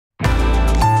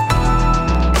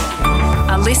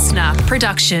listener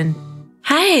production.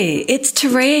 Hey, it's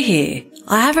Taria here.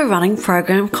 I have a running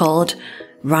program called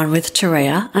Run with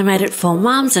Taria. I made it for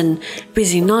mums and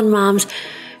busy non-mums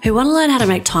who want to learn how to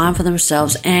make time for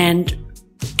themselves and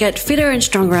get fitter and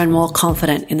stronger and more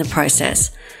confident in the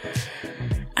process.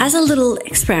 As a little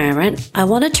experiment, I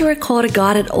wanted to record a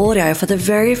guided audio for the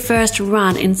very first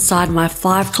run inside my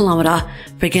 5-kilometre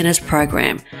beginners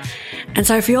program. And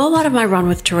so if you're one of my Run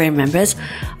with Taria members,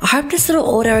 I hope this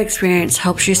little audio experience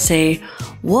helps you see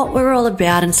what we're all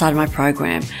about inside my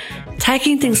program,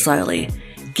 taking things slowly,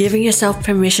 giving yourself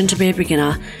permission to be a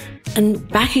beginner, and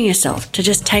backing yourself to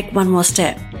just take one more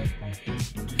step.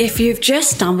 If you've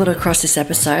just stumbled across this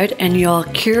episode and you're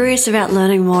curious about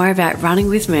learning more about running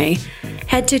with me,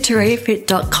 head to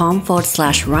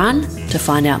tariafit.com/run to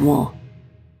find out more.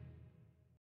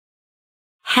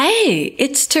 Hey,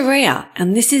 it's Taria,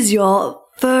 and this is your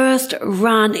first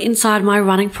run inside my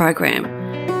running program.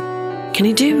 Can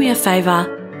you do me a favour?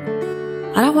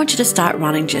 I don't want you to start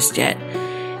running just yet.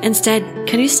 Instead,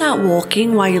 can you start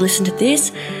walking while you listen to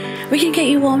this? We can get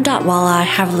you warmed up while I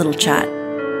have a little chat.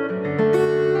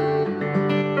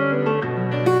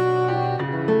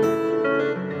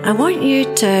 I want you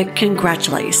to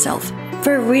congratulate yourself,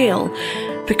 for real,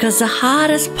 because the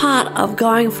hardest part of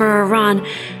going for a run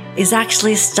is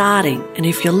actually starting. And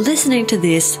if you're listening to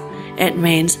this, it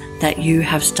means that you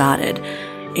have started.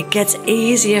 It gets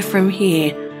easier from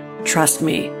here, trust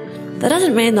me. That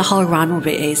doesn't mean the whole run will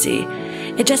be easy.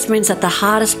 It just means that the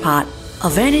hardest part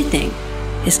of anything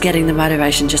is getting the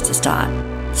motivation just to start.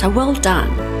 So well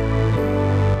done.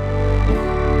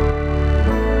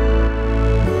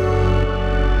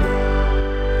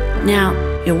 Now,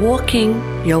 you're walking,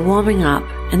 you're warming up,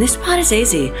 and this part is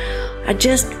easy. I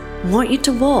just want you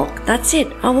to walk. That's it.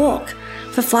 I walk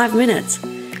for 5 minutes.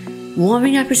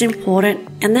 Warming up is important,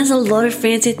 and there's a lot of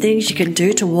fancy things you can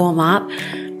do to warm up,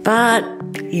 but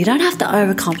you don't have to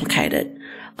overcomplicate it.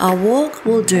 A walk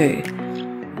will do.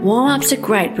 Warm-ups are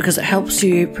great because it helps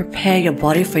you prepare your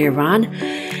body for your run.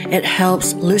 It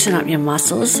helps loosen up your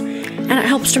muscles, and it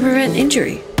helps to prevent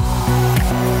injury.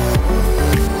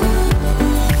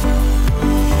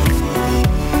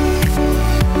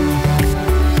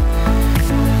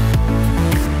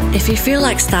 If you feel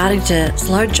like starting to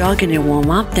slow jog in your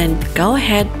warm-up, then go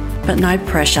ahead, but no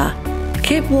pressure.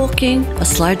 Keep walking or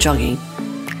slow jogging.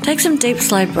 Take some deep,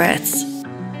 slow breaths.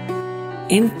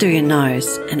 In through your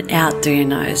nose and out through your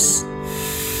nose.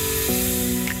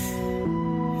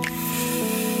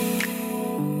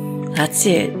 That's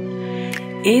it.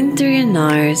 In through your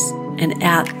nose and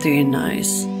out through your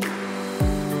nose.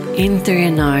 In through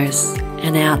your nose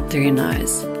and out through your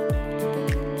nose.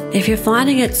 If you're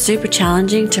finding it super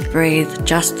challenging to breathe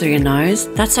just through your nose,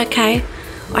 that's okay.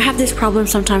 I have this problem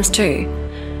sometimes too.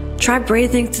 Try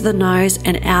breathing through the nose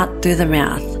and out through the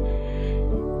mouth.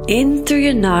 In through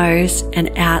your nose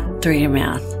and out through your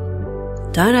mouth.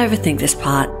 Don't overthink this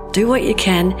part. Do what you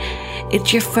can.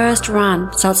 It's your first run,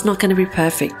 so it's not going to be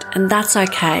perfect, and that's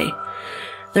okay.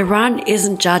 The run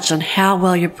isn't judged on how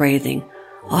well you're breathing,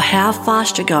 or how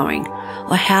fast you're going,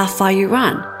 or how far you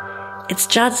run. It's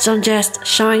judged on just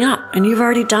showing up, and you've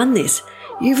already done this.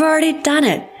 You've already done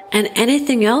it, and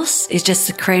anything else is just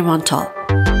the cream on top.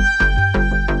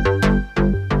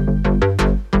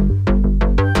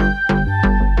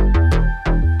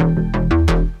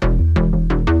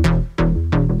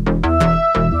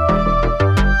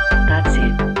 That's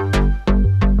it.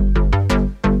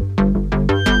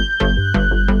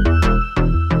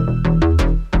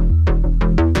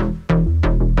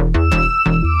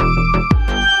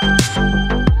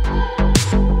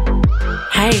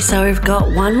 So we've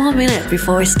got 1 more minute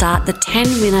before we start the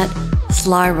 10-minute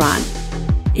slow run.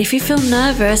 If you feel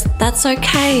nervous, that's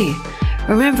okay.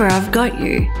 Remember, I've got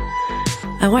you.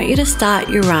 I want you to start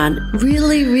your run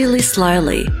really, really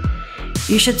slowly.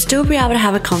 You should still be able to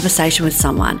have a conversation with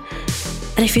someone.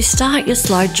 And if you start your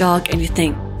slow jog and you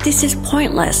think, this is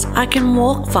pointless, I can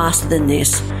walk faster than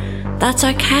this, that's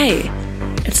okay.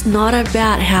 It's not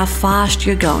about how fast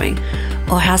you're going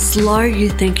or how slow you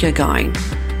think you're going.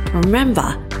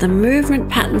 Remember, the movement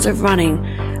patterns of running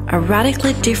are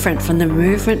radically different from the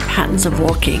movement patterns of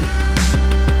walking.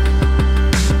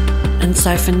 And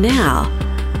so for now,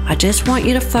 I just want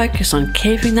you to focus on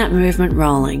keeping that movement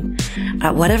rolling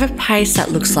at whatever pace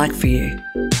that looks like for you.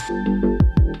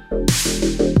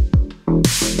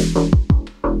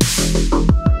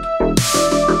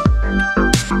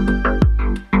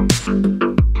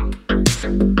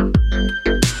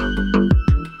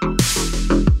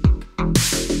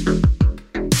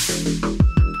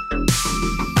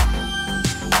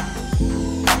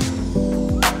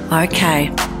 Okay,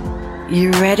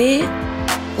 you ready?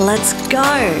 Let's go.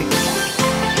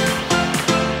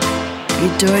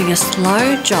 You're doing a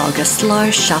slow jog, a slow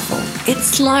shuffle. It's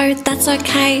slow, that's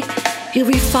okay.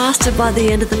 You'll be faster by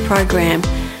the end of the program.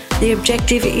 The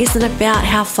objective isn't about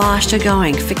how fast you're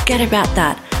going. Forget about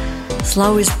that.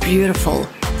 Slow is beautiful.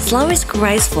 Slow is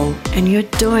graceful, and you're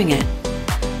doing it.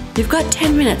 You've got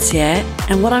 10 minutes, yeah?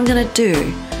 And what I'm going to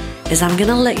do is I'm going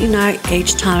to let you know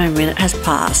each time a minute has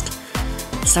passed.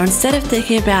 So instead of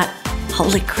thinking about,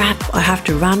 holy crap, I have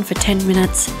to run for 10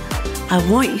 minutes, I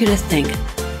want you to think,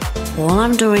 all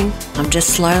I'm doing, I'm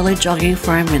just slowly jogging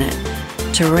for a minute.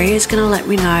 Taria's going to let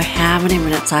me know how many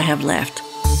minutes I have left.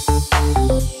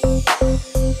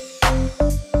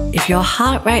 If your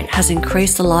heart rate has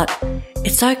increased a lot,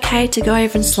 it's okay to go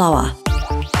even slower.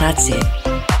 That's it.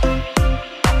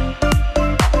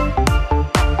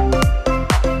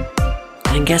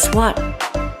 And guess what?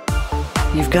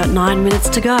 You've got 9 minutes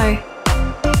to go.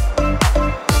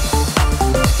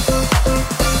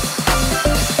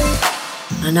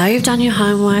 I know you've done your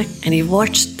homework and you've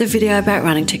watched the video about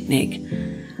running technique,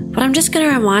 but I'm just going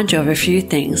to remind you of a few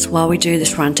things while we do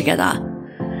this run together.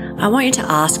 I want you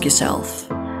to ask yourself,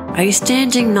 are you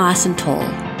standing nice and tall?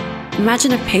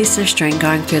 Imagine a piece of string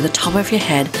going through the top of your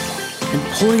head and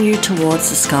pulling you towards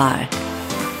the sky.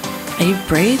 Are you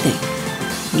breathing?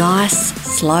 Nice,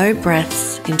 slow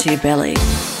breaths into your belly.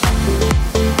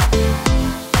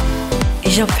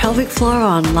 Is your pelvic floor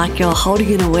on like you're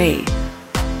holding in a wee?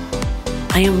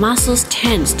 Are your muscles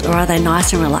tensed or are they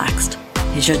nice and relaxed?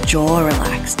 Is your jaw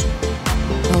relaxed?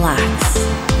 Relax.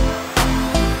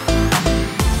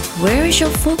 Where is your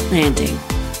foot landing?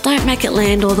 Don't make it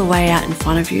land all the way out in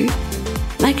front of you.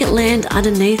 Make it land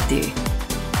underneath you.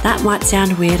 That might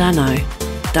sound weird, I know.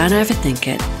 Don't overthink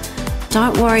it.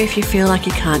 Don't worry if you feel like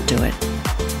you can't do it.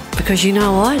 Because you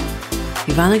know what?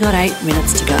 You've only got 8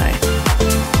 minutes to go.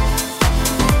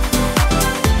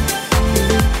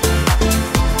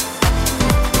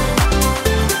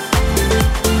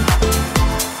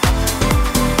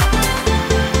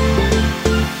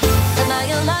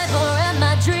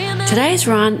 Today's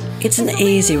run, it's an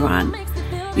easy run.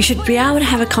 You should be able to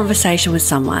have a conversation with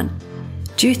someone.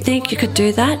 Do you think you could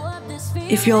do that?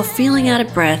 If you're feeling out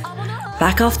of breath,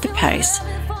 back off the pace.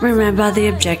 Remember the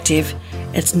objective.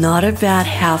 It's not about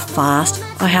how fast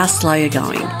or how slow you're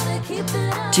going.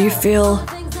 Do you feel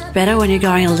better when you're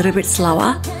going a little bit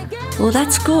slower? Well,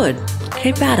 that's good.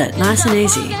 Keep at it, nice and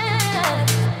easy.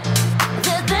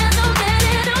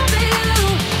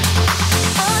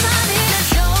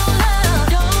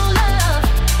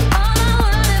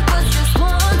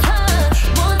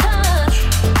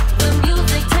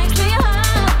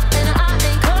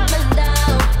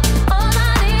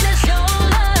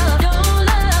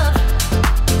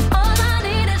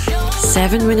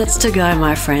 Seven minutes to go,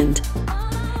 my friend.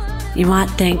 You might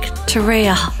think,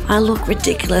 Taria, I look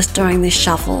ridiculous doing this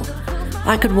shuffle.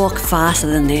 I could walk faster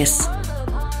than this.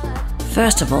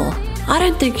 First of all, I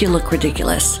don't think you look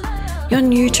ridiculous. You're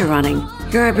new to running.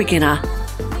 You're a beginner.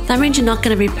 That means you're not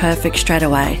going to be perfect straight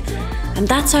away. And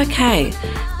that's okay.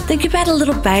 Think about a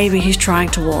little baby who's trying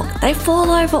to walk. They fall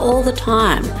over all the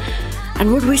time.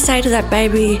 And would we say to that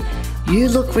baby, you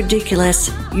look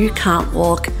ridiculous, you can't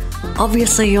walk,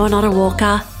 obviously you're not a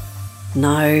walker?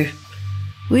 No.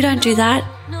 We don't do that.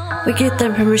 We give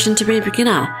them permission to be a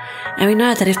beginner. And we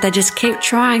know that if they just keep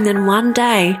trying, then one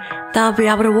day they'll be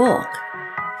able to walk.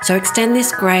 So extend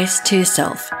this grace to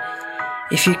yourself.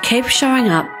 If you keep showing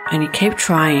up and you keep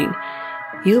trying,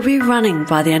 you'll be running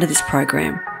by the end of this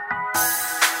program.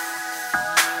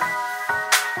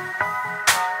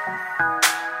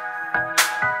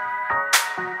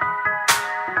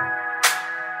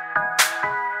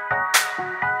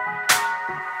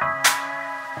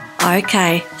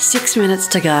 Okay, 6 minutes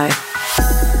to go.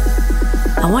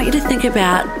 I want you to think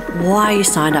about why you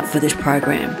signed up for this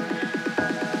program.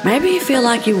 Maybe you feel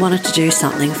like you wanted to do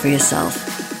something for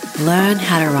yourself. Learn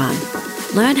how to run.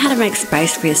 Learn how to make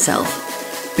space for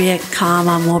yourself. Be a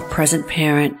calmer, more present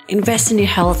parent. Invest in your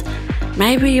health.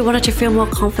 Maybe you wanted to feel more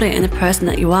confident in the person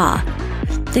that you are.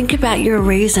 Think about your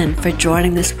reason for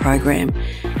joining this program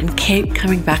and keep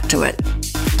coming back to it.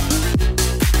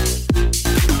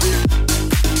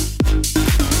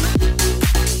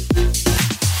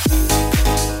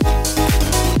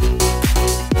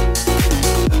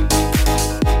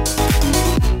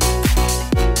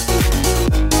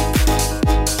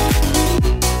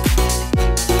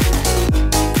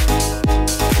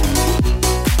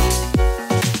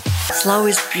 Slow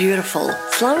is beautiful.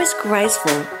 Slow is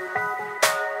graceful.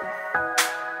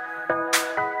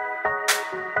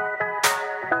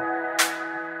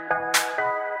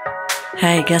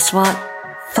 Hey, guess what?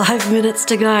 5 minutes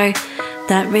to go.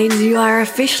 That means you are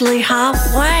officially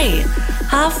halfway.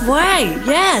 Halfway,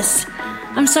 yes.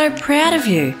 I'm so proud of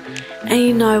you. And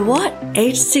you know what?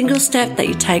 Each single step that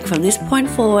you take from this point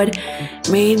forward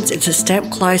means it's a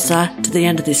step closer to the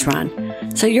end of this run.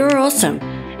 So you're awesome.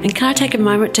 And can I take a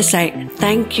moment to say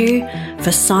thank you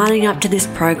for signing up to this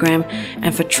program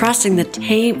and for trusting the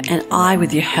team and I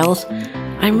with your health.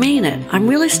 I mean it. I'm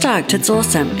really stoked. It's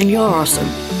awesome. And you're awesome.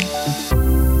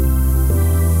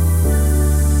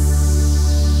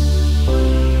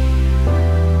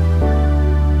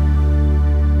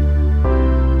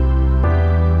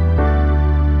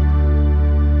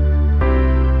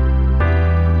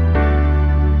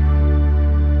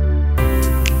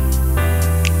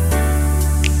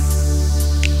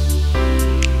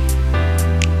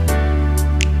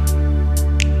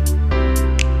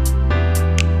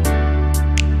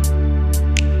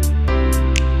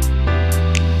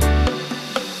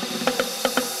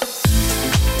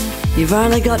 You've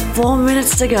only got 4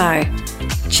 minutes to go.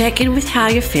 Check in with how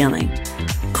you're feeling.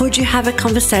 Could you have a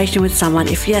conversation with someone?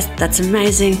 If yes, that's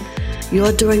amazing.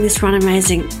 You're doing this run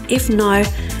amazing. If no,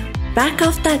 back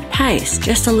off that pace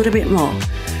just a little bit more.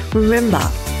 Remember,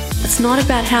 it's not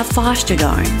about how fast you're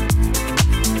going.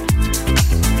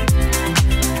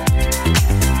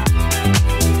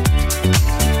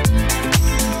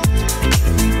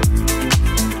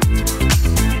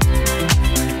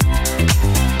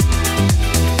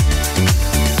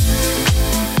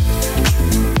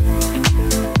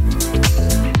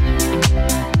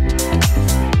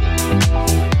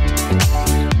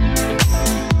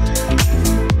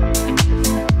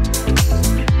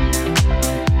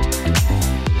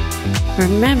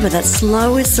 Remember that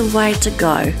slow is the way to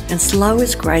go and slow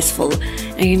is graceful.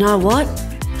 And you know what?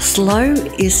 Slow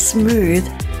is smooth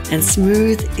and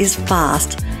smooth is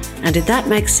fast. And did that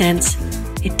make sense?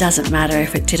 It doesn't matter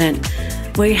if it didn't.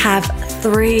 We have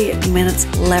 3 minutes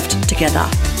left together.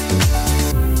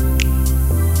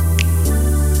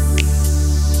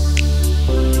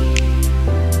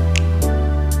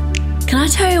 Can I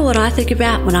tell you what I think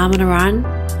about when I'm on a run?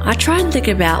 I try and think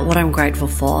about what I'm grateful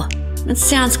for. It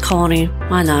sounds corny,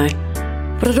 I know,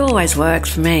 but it always works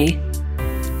for me.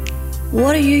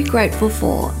 What are you grateful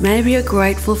for? Maybe you're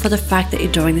grateful for the fact that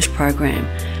you're doing this program.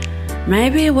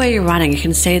 Maybe where you're running, you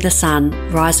can see the sun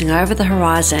rising over the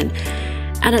horizon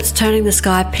and it's turning the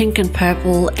sky pink and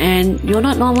purple and you're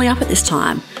not normally up at this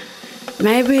time.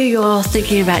 Maybe you're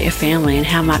thinking about your family and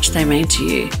how much they mean to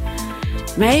you.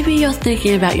 Maybe you're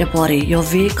thinking about your body, your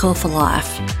vehicle for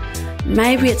life.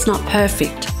 Maybe it's not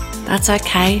perfect. That's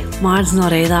okay, mine's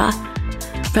not either.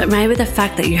 But maybe the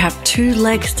fact that you have 2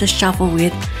 legs to shuffle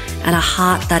with and a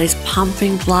heart that is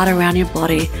pumping blood around your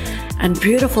body and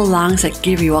beautiful lungs that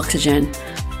give you oxygen.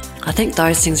 I think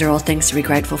those things are all things to be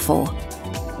grateful for.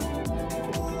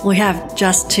 We have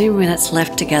just 2 minutes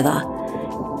left together.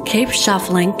 Keep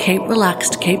shuffling, keep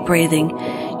relaxed, keep breathing.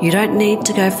 You don't need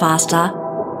to go faster.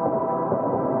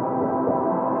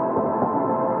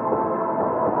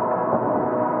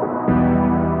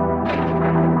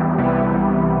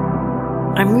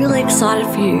 I'm really excited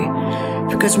for you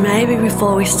because maybe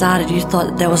before we started you thought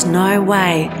that there was no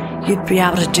way you'd be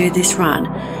able to do this run,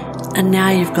 and now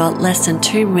you've got less than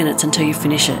 2 minutes until you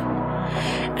finish it.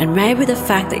 And maybe the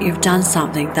fact that you've done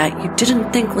something that you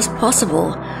didn't think was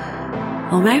possible,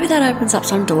 well, maybe that opens up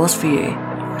some doors for you.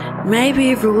 Maybe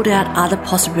you've ruled out other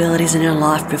possibilities in your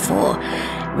life before.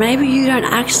 Maybe you don't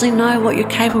actually know what you're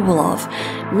capable of.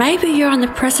 Maybe you're on the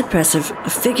precipice of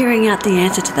figuring out the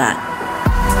answer to that.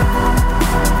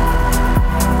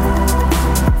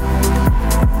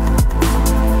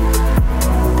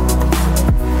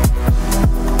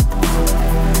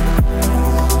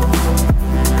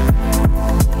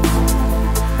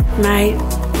 Mate,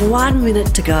 1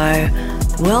 minute to go.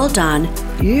 Well done.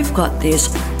 You've got this.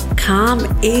 Calm,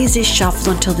 easy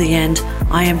shuffle until the end.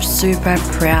 I am super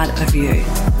proud of you.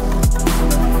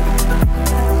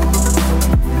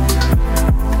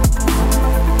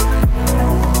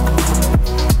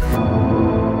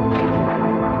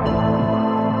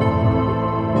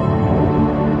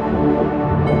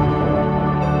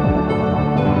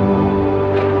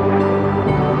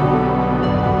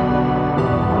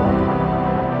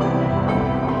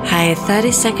 Hey,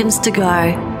 30 seconds to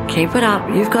go. Keep it up.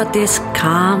 You've got this.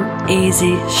 Calm,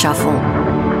 easy shuffle.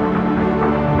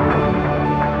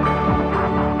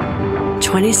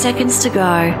 20 seconds to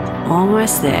go.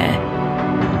 Almost there.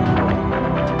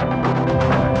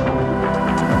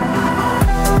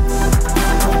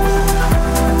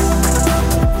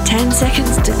 10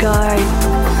 seconds to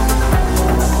go.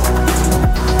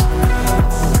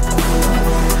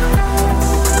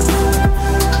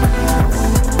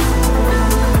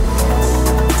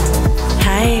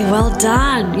 Well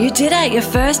done. You did it. Your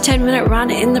first 10-minute run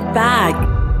in the bag.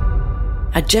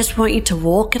 I just want you to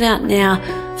walk it out now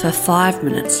for 5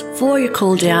 minutes for your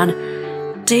cool down.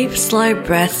 Deep, slow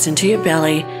breaths into your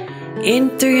belly, in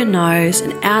through your nose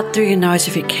and out through your nose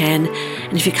if you can.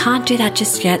 And if you can't do that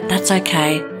just yet, that's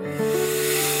okay.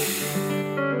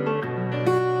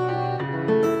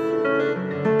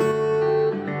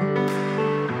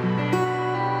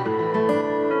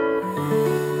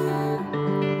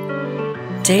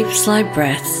 Deep, slow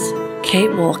breaths.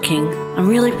 Keep walking. I'm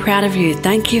really proud of you.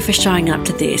 Thank you for showing up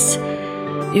to this.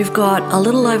 You've got a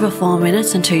little over 4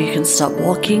 minutes until you can stop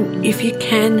walking. If you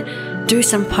can, do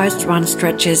some post-run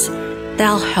stretches.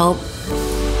 They'll help.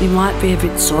 You might be a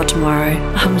bit sore tomorrow.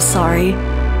 I'm sorry.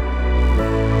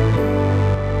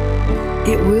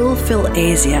 It will feel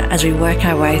easier as we work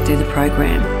our way through the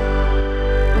program.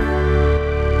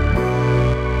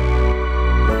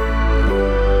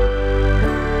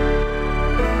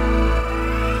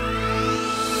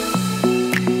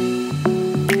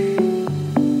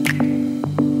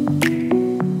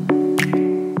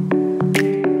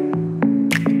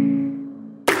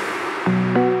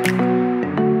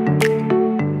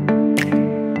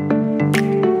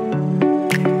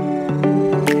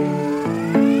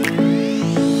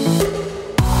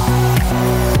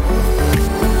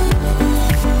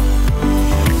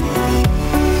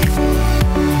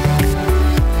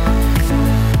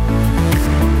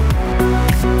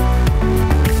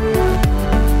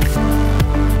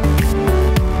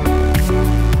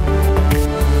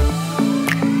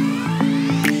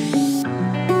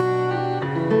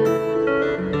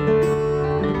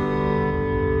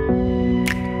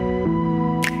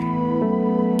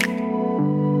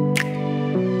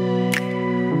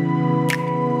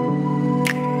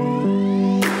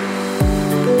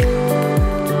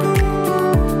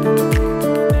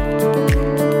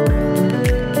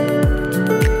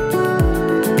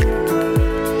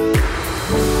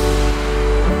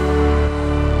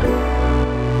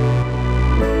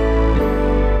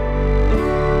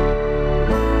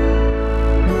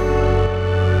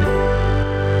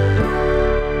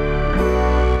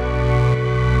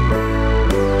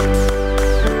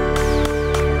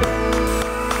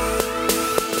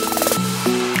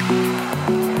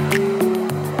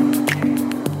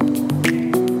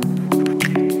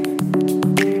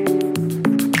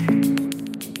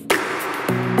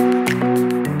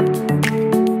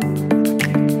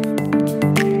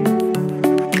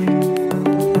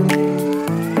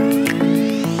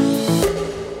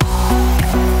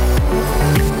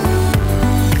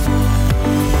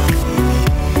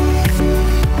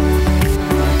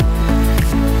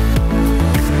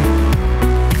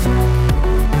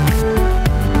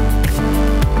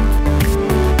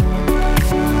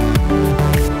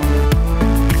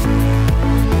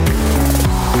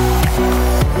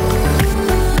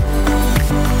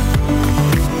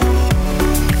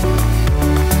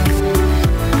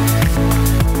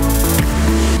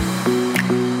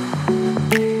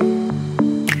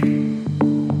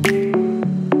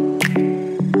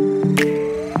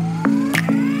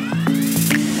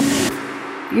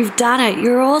 You've done it.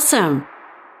 You're awesome.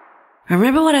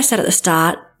 Remember what I said at the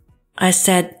start? I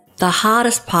said the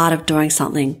hardest part of doing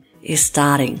something is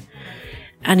starting.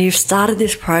 And you've started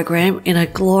this program in a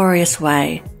glorious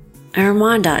way. A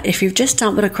reminder, if you've just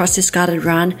stumbled across this guided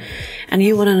run and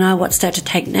you want to know what step to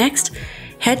take next,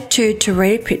 head to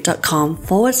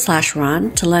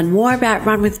tureapitt.com/run to learn more about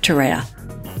Run with Turea.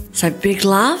 So big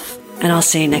love, and I'll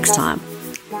see you next time.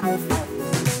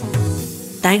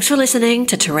 Thanks for listening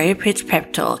to Turea Pitt's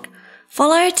Pep Talk.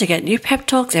 Follow to get new pep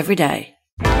talks every day.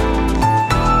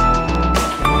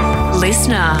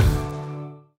 Listener.